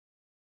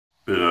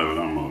Beloved,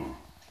 I'm going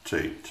to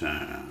take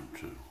time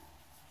to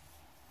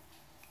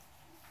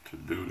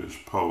do this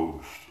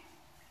post.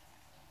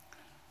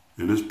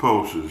 And this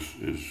post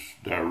is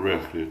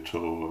directly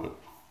toward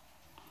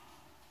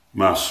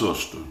my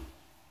sister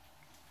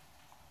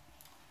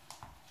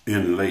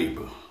in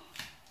labor.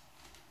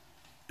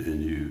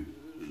 And you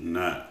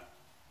not,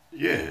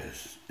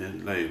 yes,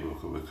 in labor,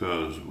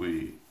 because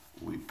we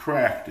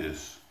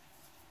practice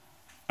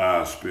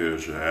our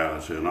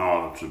spirituality in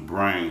order to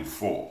bring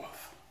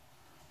forth,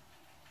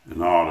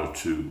 in order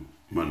to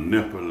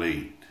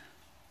manipulate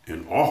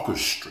and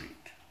orchestrate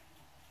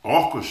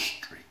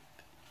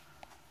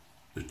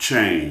the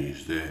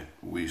change that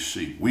we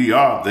seek. We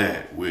are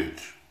that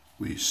which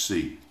we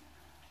seek,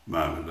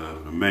 my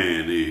beloved. A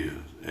man is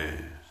as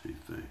he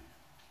thinks.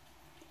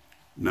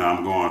 Now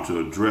I'm going to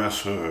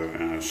address her,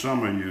 and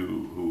some of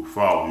you who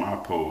follow my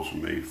post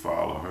may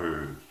follow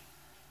hers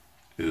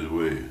as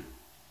well.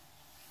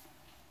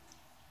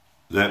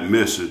 That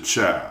missing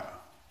child,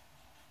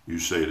 you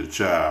say the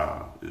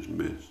child is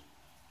missing.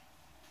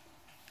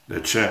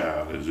 That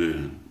child is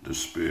in the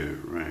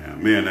spirit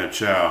realm. Me and that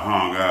child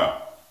hung out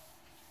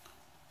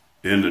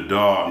in the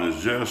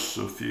darkness just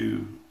a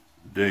few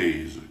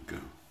days ago.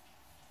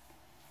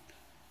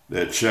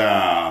 That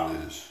child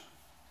is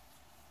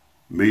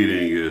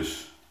meeting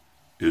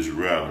his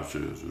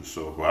relatives and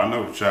so forth. I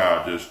know the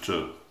child just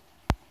took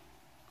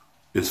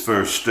his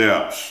first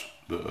steps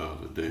the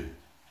other day.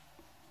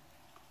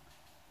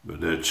 But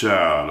that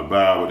child, the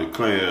Bible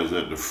declares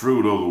that the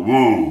fruit of the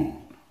womb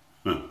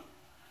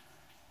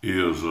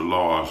is the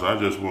Lord. So I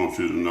just want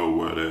you to know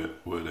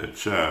where that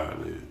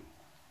child is.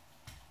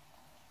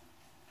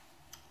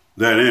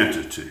 That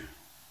entity.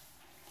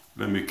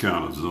 Let me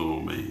kind of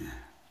zoom in.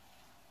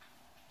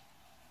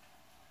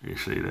 You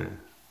see that?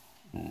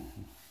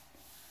 Mm-hmm.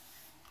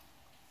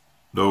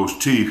 Those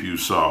teeth you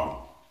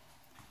saw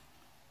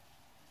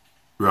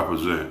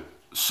represent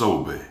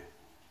Sobe.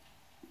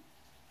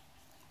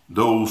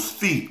 Those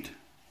feet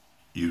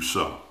you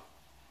saw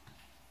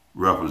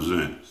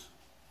represents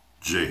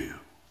jail.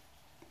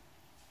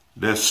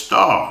 That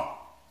star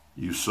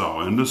you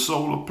saw in the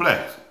solar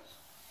plexus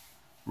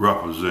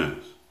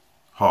represents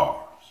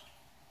Horus.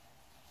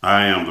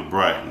 I am the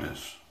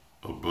brightness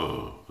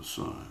above the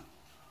sun.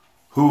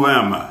 Who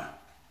am I?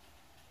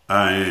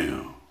 I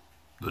am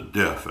the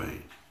death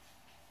angel.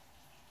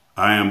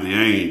 I am the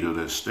angel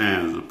that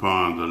stands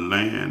upon the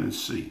land and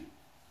sea,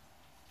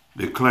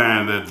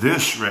 declaring that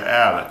this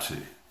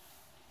reality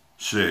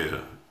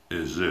shall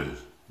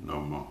exist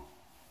no more.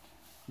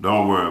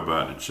 Don't worry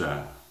about the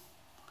child.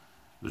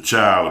 The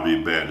child will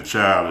be back. The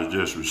child is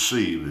just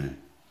receiving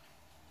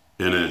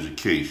an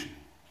education.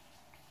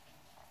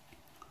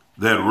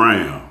 That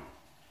realm.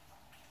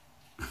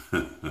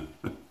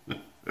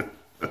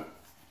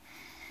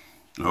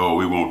 Oh,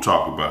 we won't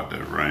talk about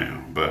that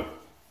realm, but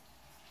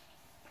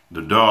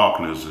the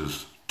darkness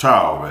is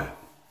Tauret,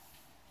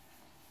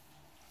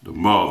 the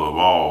mother of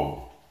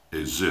all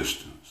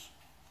existence,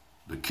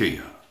 the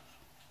chaos.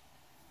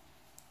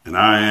 And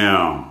I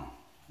am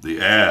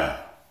the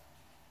heir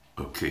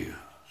of chaos.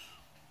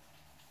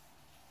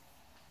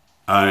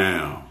 I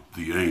am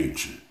the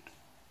ancient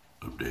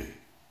of days.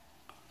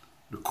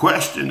 The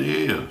question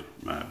is,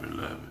 my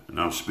beloved, and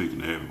I'm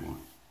speaking to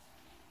everyone,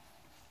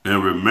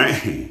 and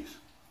remains,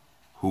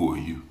 who are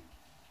you?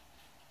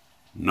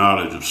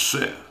 Knowledge of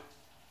self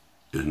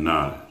is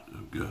knowledge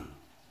of God.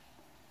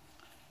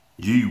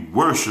 Ye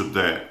worship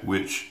that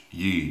which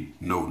ye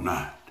know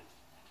not.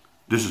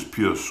 This is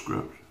pure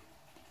scripture.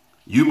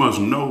 You must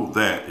know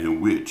that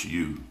in which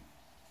you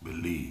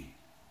believe.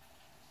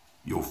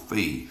 Your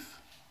faith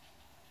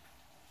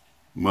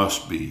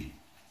must be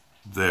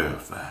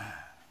verified.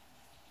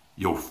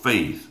 Your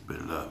faith,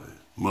 beloved,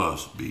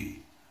 must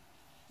be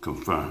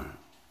confirmed.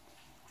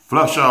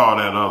 Flush all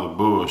that other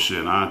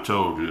bullshit, I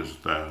told you this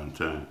 1,000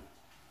 times,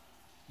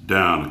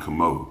 down the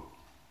commode.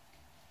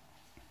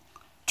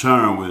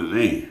 Turn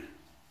within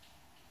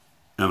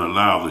and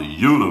allow the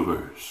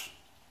universe,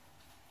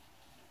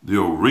 the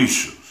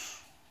Orishas,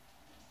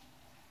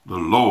 the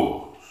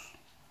Lords,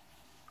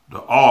 the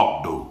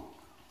Ogdo,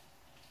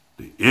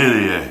 the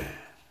Ennead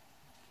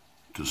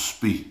to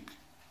speak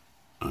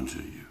unto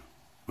you,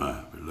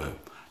 my beloved.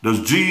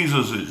 Does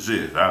Jesus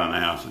exist? I done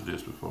answered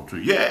this before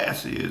too.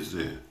 Yes, he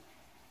exists.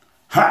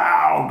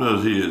 How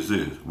does he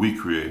exist? We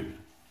created it.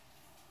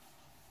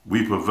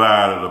 We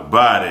provided a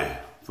body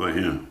for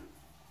him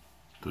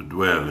to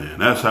dwell in.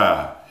 That's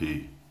how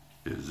he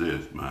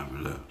exists, my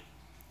beloved.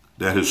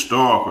 That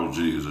historical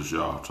Jesus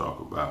y'all talk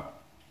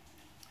about,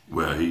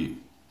 well,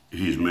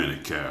 he's many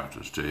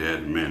characters, he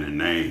has many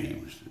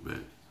names,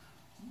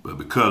 but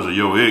because of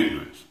your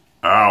ignorance,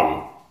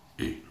 our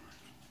ignorance,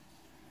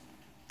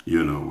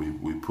 you know,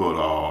 we put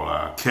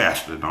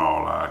casting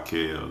all our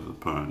cares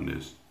upon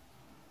this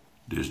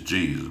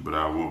Jesus. But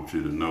I want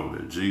you to know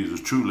that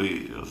Jesus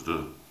truly is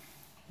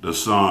the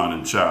son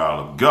and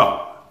child of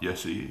God.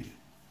 Yes, he is.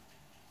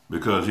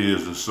 Because he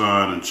is the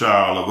son and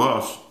child of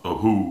us, of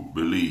who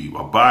believe.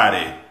 A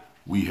body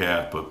we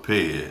have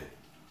prepared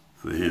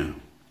for him.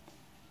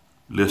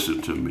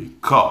 Listen to me.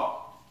 Ka.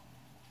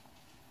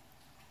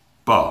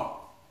 Ba.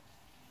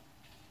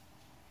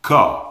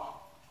 Ka.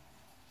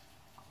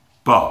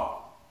 Ba.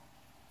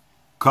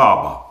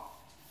 Kaaba.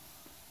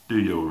 Do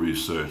your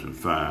research and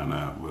find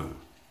out what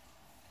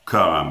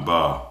Ka and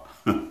Ba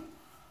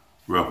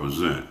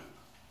represent.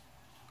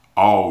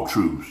 All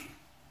truths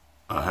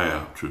are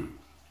half-truths.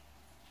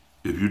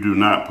 If you do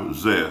not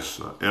possess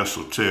an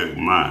esoteric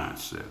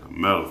mindset, a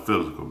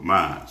metaphysical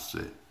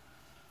mindset,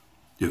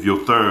 if your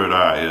third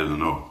eye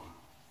isn't open,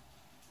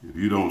 if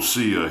you don't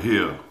see or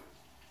hear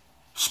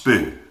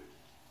spirit,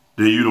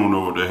 then you don't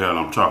know what the hell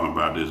I'm talking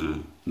about. This is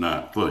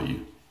not for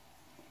you.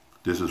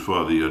 This is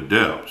for the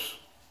adepts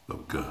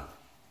of God.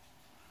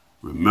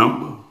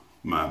 Remember,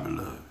 my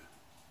beloved,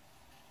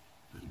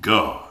 that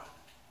God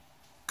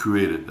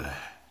created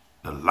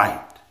the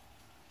light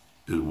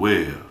as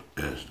well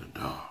as the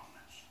darkness.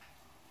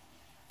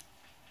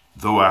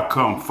 Though I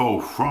come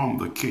forth from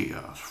the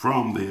chaos,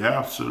 from the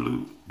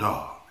absolute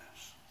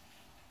darkness,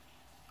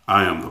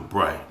 I am the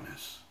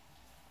brightness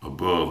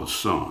above the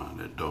sun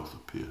that doth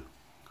appear.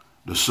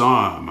 The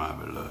sun, my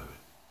beloved,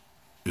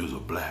 is a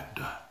black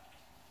dot.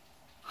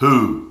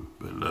 Who,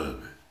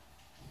 beloved,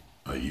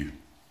 are you?